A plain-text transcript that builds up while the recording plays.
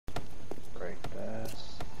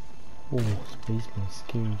Oh, this basement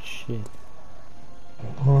scary shit.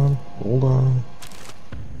 Hold on.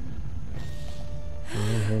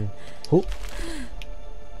 Oh.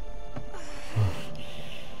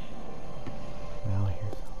 Now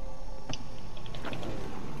here.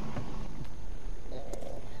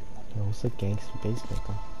 Yo, it's a gangster basement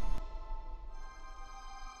though.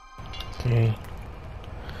 Okay.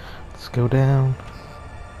 Let's go down.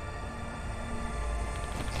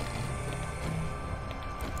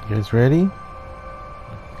 You guys ready?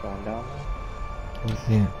 Going down now?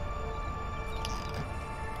 Yeah.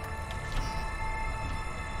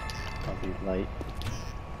 I'll be light.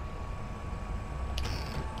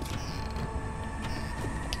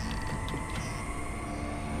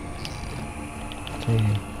 Okay.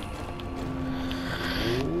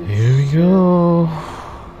 Here we go.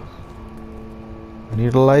 I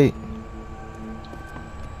need a light.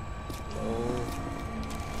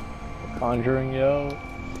 Conjuring, yo.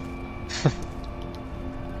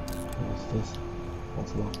 What's this?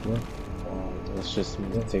 What's locked door? It's just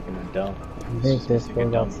me taking a dump. You think this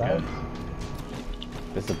goes outside?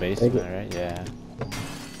 It's a basement, right? Yeah.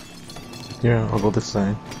 Yeah, I'll go this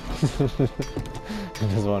side. I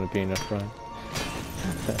just want to be in the front.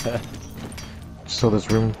 So there's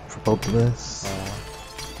room for both of us.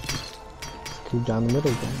 Scoot down the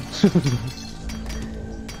middle, guys.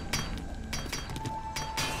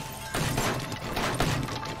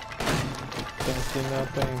 Can't see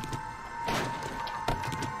nothing.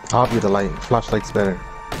 I'll be the light. Flashlight's better.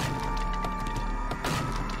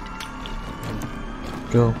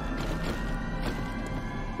 Go.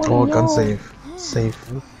 Oh, gun safe.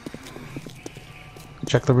 Safe.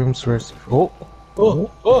 Check the rooms first. Oh!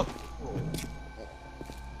 Oh! Oh!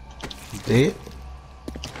 Dead?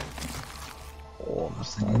 Oh,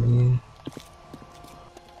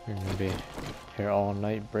 You're gonna be here all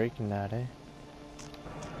night breaking that, eh?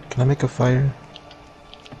 Can I make a fire?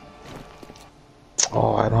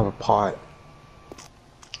 Oh, I don't have a pot.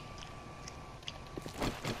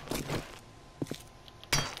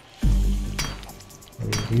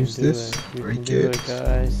 Use this. Break it,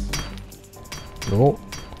 guys. No.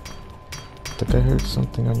 I think I heard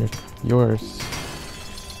something on yours.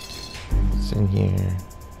 It's in here.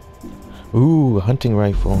 Ooh, a hunting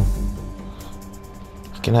rifle.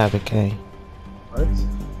 You can have it, Kay. What?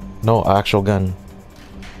 No, actual gun.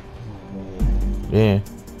 Yeah.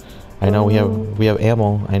 I know we have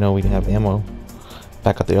ammo. I know we have ammo.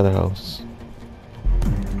 Back at the other house.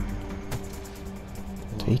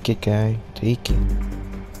 Take it, guy. Take it.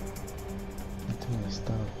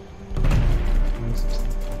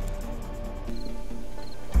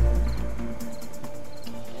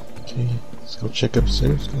 Okay, let's go check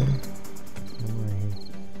upstairs, guy.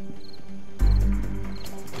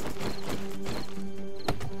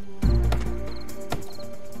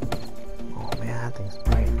 Oh man, that thing's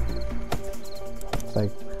bright. It's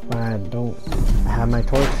like when I don't have my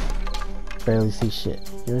torch, barely see shit.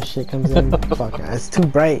 Your shit comes in, fuck, it's too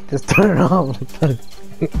bright. Just turn it off.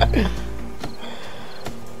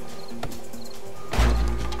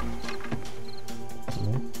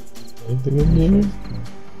 Anything in here?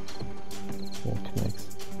 All connects.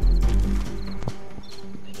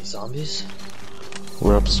 Any zombies?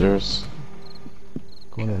 We're upstairs.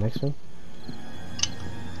 Go in the next room.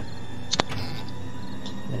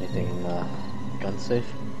 Anything in the gun safe?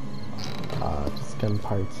 Just gun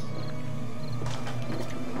parts.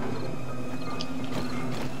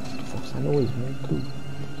 Folks, I know he's very cool.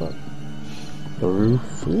 Fuck. The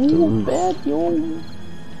roof. Ooh, bad, yo.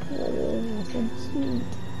 Oh, so sweet.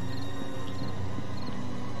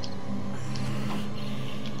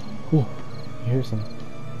 Ooh, you hear some.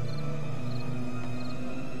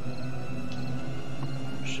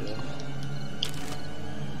 Shit.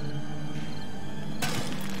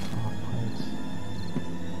 Oh, parts.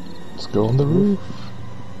 Let's go on the roof.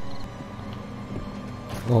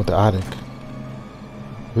 Oh, the attic.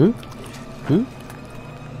 Who? Who?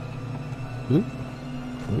 Who?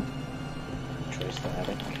 Who? Trace the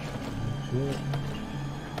attic. Shit.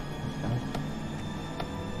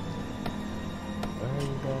 Where are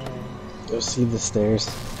you going? Go see the stairs.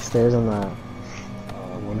 Stairs on the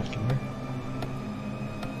one floor.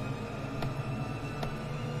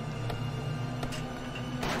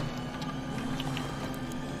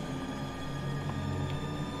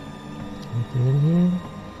 Anything in here?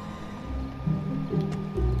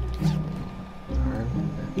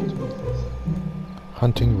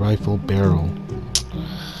 Hunting rifle barrel.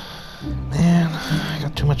 Man, I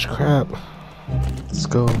got too much crap. Let's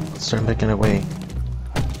go. Let's start making our way.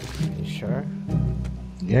 You sure?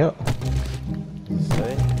 Yep.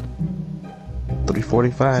 Say?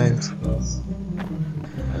 345.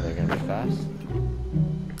 Are they gonna be fast.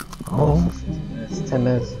 Oh, It's 10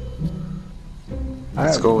 minutes.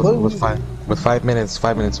 let's Alright, go look. with 5 minutes.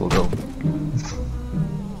 5 minutes we'll go.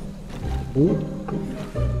 Ooh.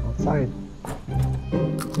 Outside.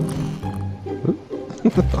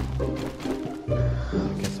 I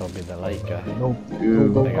guess I'll be the light guy. No.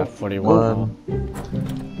 Two, Go, I go, got go. 41.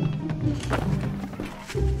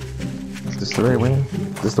 Is this the right way?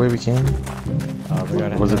 Is this the way we came? We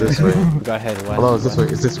gotta Was it head, this way? we gotta head west. Hello, it's this way.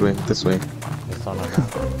 west. It's this way. This way. It's on the map.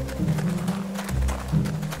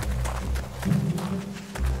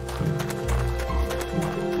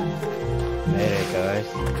 Hey guys.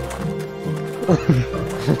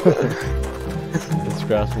 Let's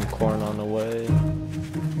grab some corn on the way.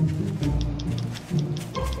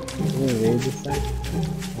 You wanna raid this side?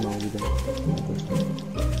 No, we don't.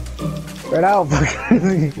 Spread out,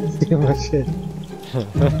 fucker. Steal my shit.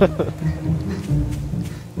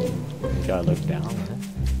 You gotta look down, man.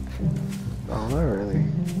 No, not really.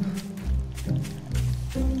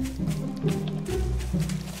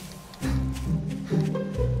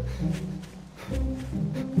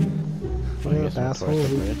 I guess I'm asshole. towards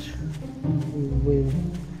the bridge. Wait.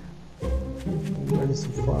 Where is so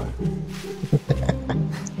far?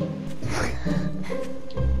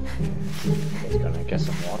 Just gonna get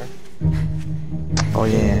some water. Oh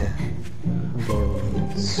yeah.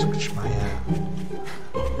 Okay, Switch my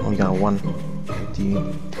only got one. empty.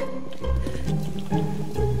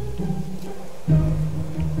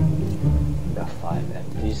 Got 5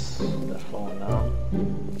 empties. They're full now.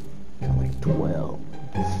 got like 12.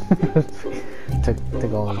 took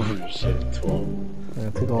all. Oh shit, 12.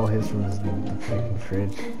 Took all his from the freaking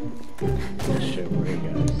fridge. Shit, where you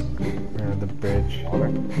guys? Or the bridge.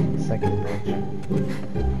 Water? Second bridge.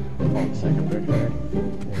 Oh, second bridge, right?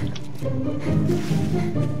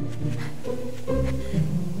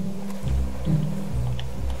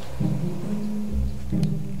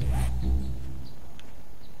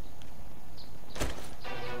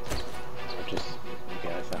 Or just you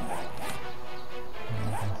guys at home.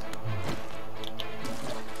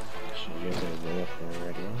 Should you guys are way up there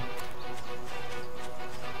already?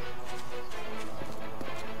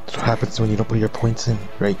 That's what happens when you don't put your points in,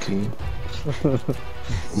 right, Key?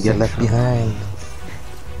 You get left behind.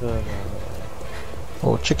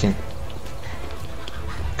 Oh, chicken.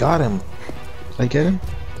 Got him. Did I get him?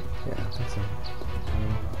 Yeah, I think so.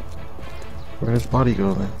 Where'd his body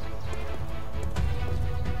go then?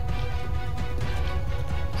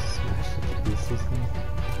 Smash it to pieces.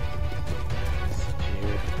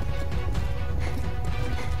 Disappeared.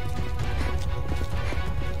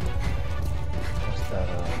 What's that,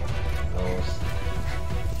 nose?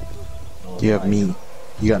 You have meat.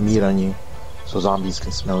 You got meat on you, so zombies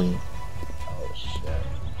can smell you. Oh shit.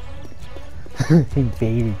 He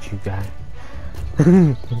baited you guys.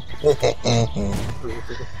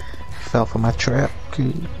 Fell for my trap,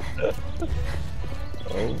 Key.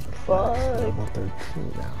 Oh fuck. Level 13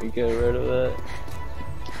 now. We get rid of it.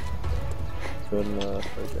 Good enough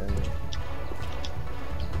for them.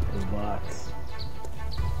 Box.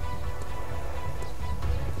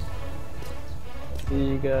 See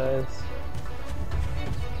you guys.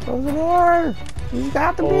 Close the door! He's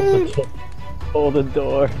got the meat! Hold the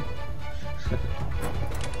door.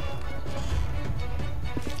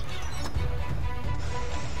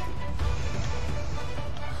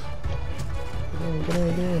 Good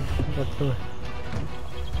idea. Let's do it.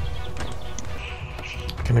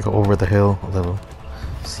 Gonna go over the hill a little,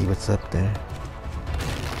 see what's up there.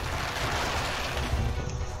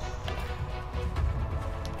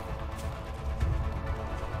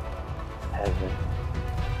 Heaven.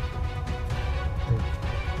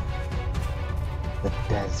 The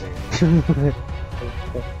desert.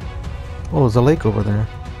 Oh, there's a lake over there.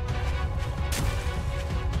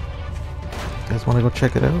 You guys wanna go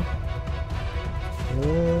check it out?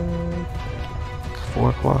 It's 4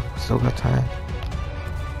 o'clock, still got time.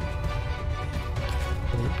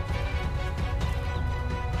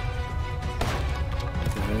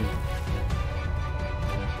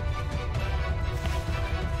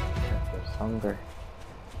 There's hunger.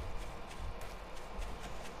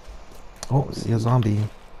 Oh, see a zombie.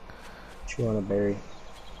 Chew on a berry.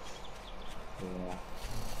 Yeah.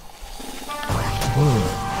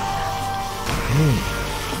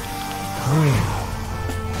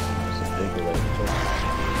 There's a big lake too.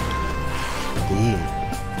 Indeed.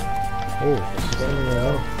 Oh, it's standing it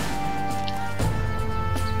out.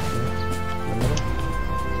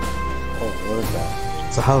 Oh, what is that?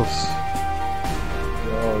 It's a house.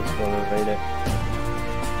 Yo, let's go raid it.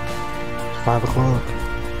 5 o'clock.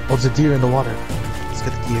 Oh, there's a deer in the water. Let's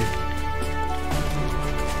get the deer.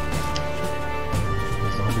 The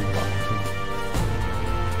zombie walk.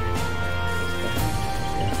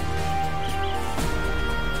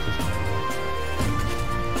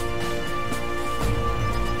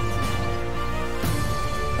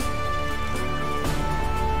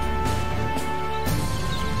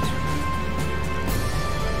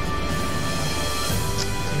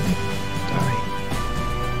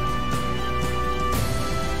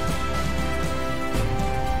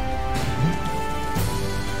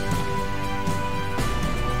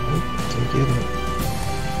 get it.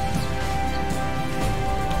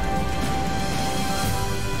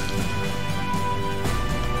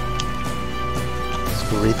 Let's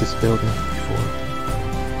go raid this building before.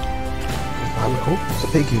 Oh, it's a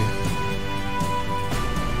pig here.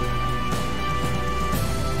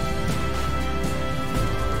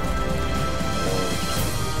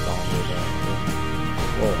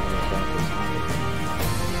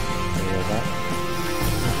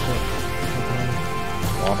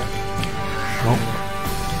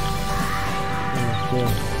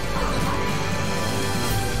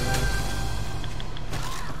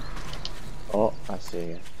 Oh, I see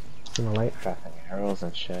you. See my light? Crafting arrows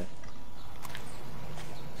and shit.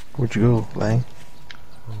 Where'd you go, Lang?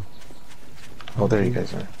 Oh, there you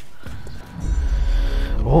guys are.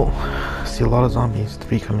 Oh, I see a lot of zombies to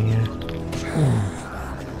be coming here.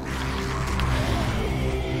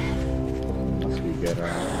 Must be good,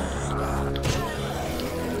 right?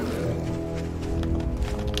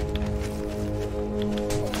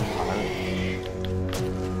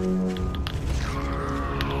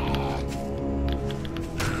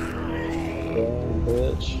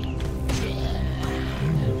 Bitch.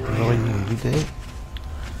 How are you? You dead?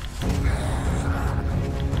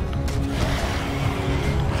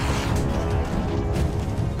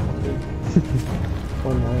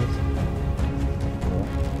 Oh, nice.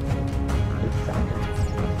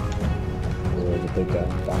 There's a big guy.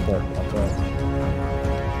 Back up, back up.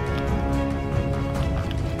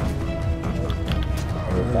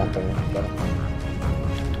 We're back up.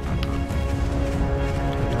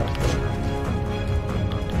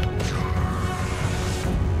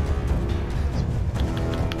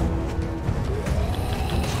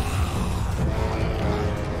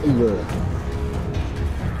 Yeah.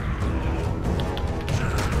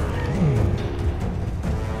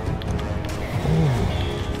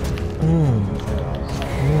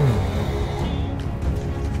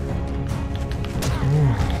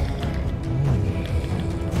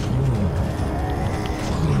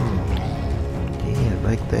 Yeah,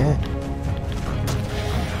 like that.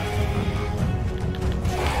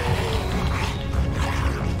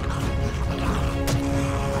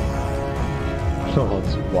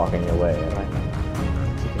 Someone's walking your way, right?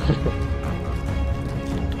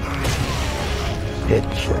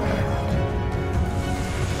 Headshot.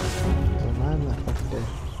 Am I not fucking dead?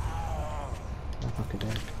 I'm fucking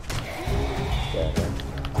dead. Yeah, yeah.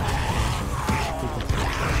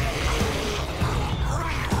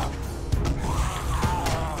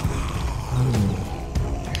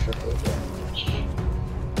 Triple damage.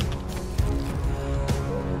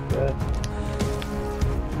 Very good.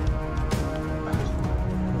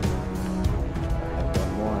 I have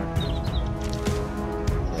one more.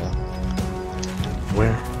 Yeah.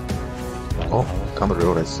 Where? Oh, down the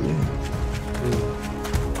road I see.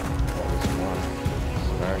 What was one?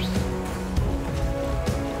 First.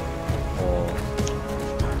 Oh.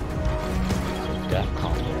 Death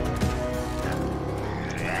combo.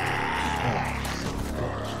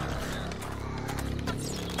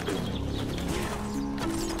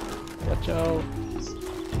 Watch out.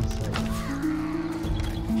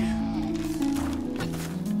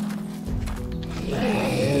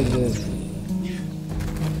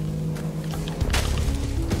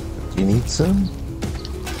 You need some?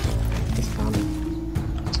 It's coming.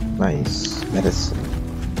 Nice. Medicine.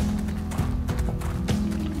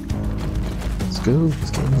 Let's go.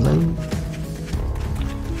 It's getting late.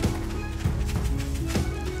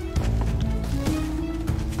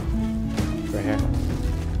 Right here.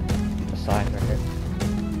 The sign right here.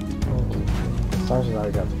 Sarge's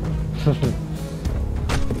already got the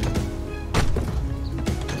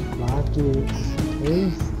Lock it.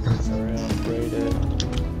 Please. Sorry, I'm upgraded.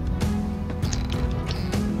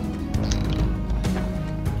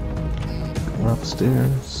 We're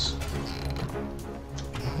upstairs.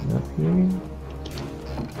 Up here.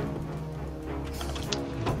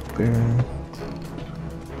 Bear.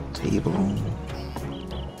 Table.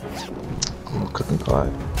 Oh, cooking pot.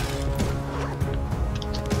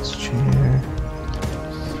 This chair.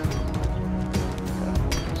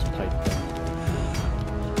 It's tight.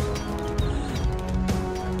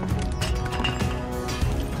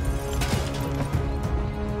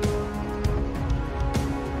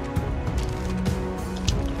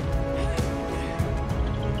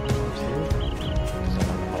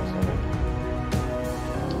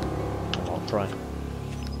 Front.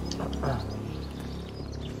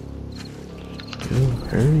 Go,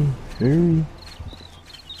 hurry, hurry.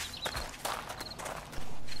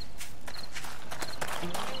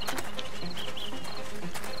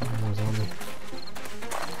 More zombie.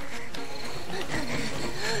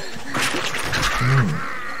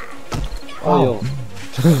 Oh, yo.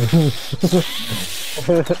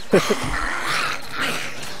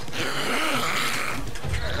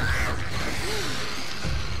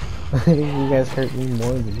 I think you guys hurt me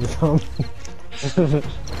more than you saw me.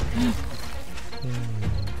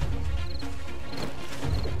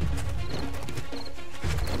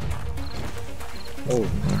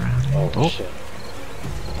 Oh shit.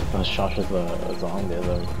 That Josh is a zombie,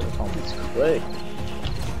 the zombie's quick.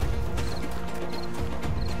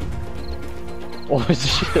 Oh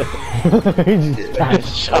shit.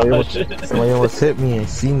 Somebody almost hit me, I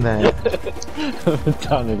seen that.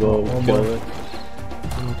 Time to go kill it.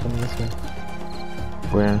 I'm coming this way.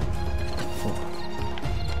 Where?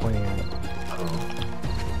 Pointing at it.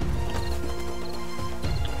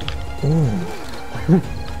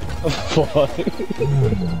 Fuck.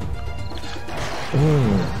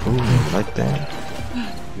 Ooh, like that.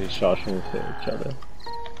 These shots will hit each other.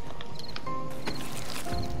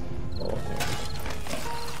 Oh,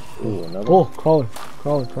 yeah. Ooh, another. Oh, crawler.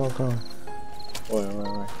 Crawler. Wait.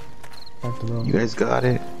 Back to road. You guys got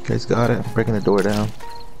it. You guys got it. I'm breaking the door down.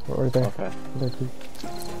 Right there. Okay. Right there.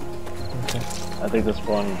 Okay. I think this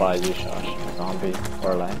one by you, Josh. Zombie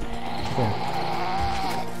or land. Yeah.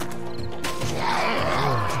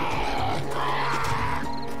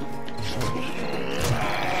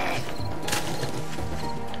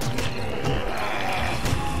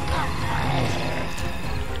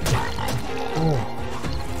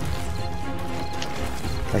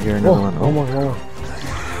 I hear another one. Oh my god.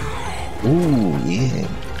 Ooh, yeah.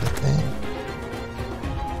 Like that.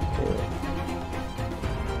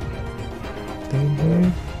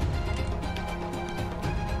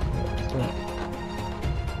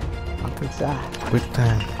 Up inside. Quick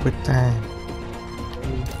time.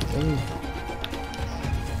 Hey.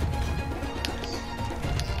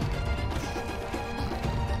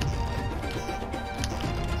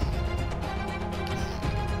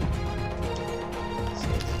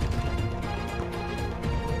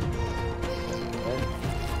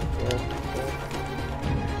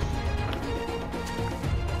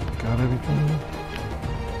 Got everything?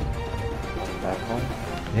 Back home.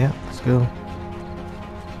 Yeah, let's go.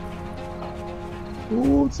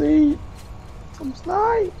 Ooh, see? Some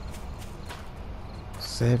snipe.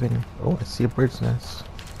 7. Oh, I see a bird's nest.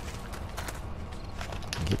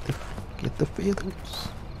 Get the feathers.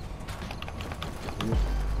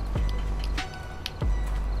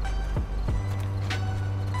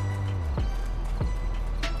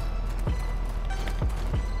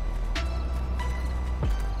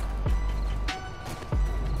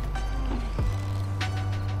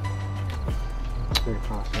 Very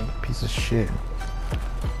fast, right? Piece of shit.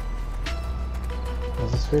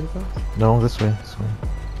 Is this very fast? No, this way.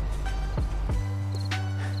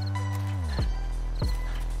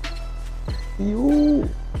 Yo,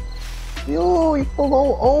 you pulled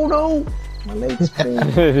all. Oh no! My leg's free.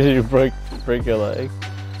 Did you break your leg?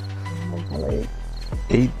 My leg.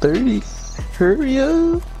 8:30. Hurry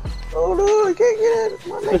up. Oh no, I can't get it.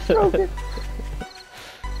 My leg's broken.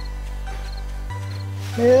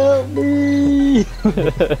 Help me!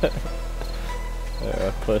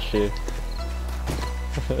 I'll push you.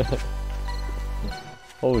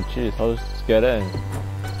 Oh jeez, how does this get in?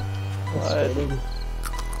 What?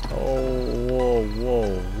 Oh, whoa.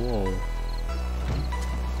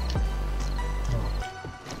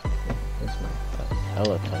 That's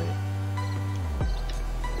Hella tight.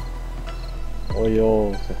 Oh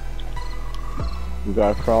yo. We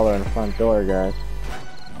got a crawler in the front door, guys.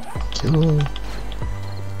 Kill him.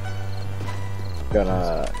 Got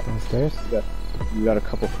a downstairs? you got a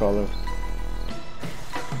couple crawlers.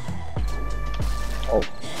 Oh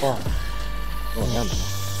fuck. Oh damn.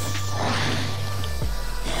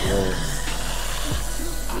 Whoa.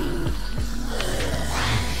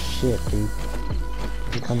 Shit, dude.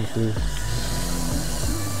 They're coming through.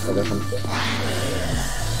 Oh, they're coming through.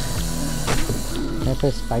 Can I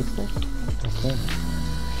put spikes there? Okay.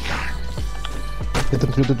 Hit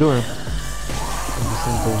them through the door. I'm just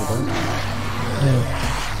saying through the door.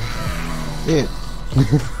 Yeah.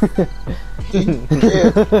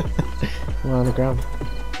 We're on the ground.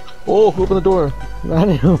 Oh, who opened the door? I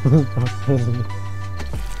didn't open the door.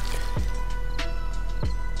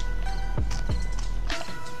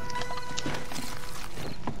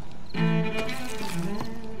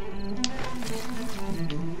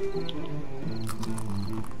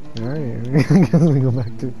 Alright, I guess we go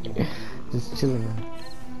back to just chilling now.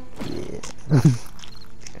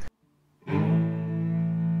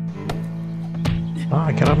 Ah,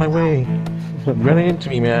 get out of my way. You're running into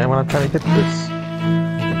me, man. When I'm trying to hit this.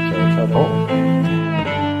 Oh.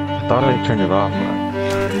 I thought I turned it off,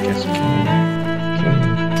 but I guess you can.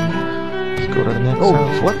 go to the next Oh,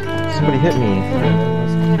 house. What? Somebody hit me.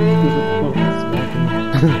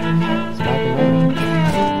 Smacking.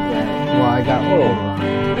 Well, I got one.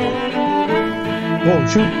 Whoa,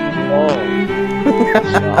 shoot! Oh.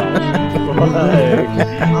 Gosh.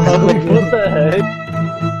 I was like, what the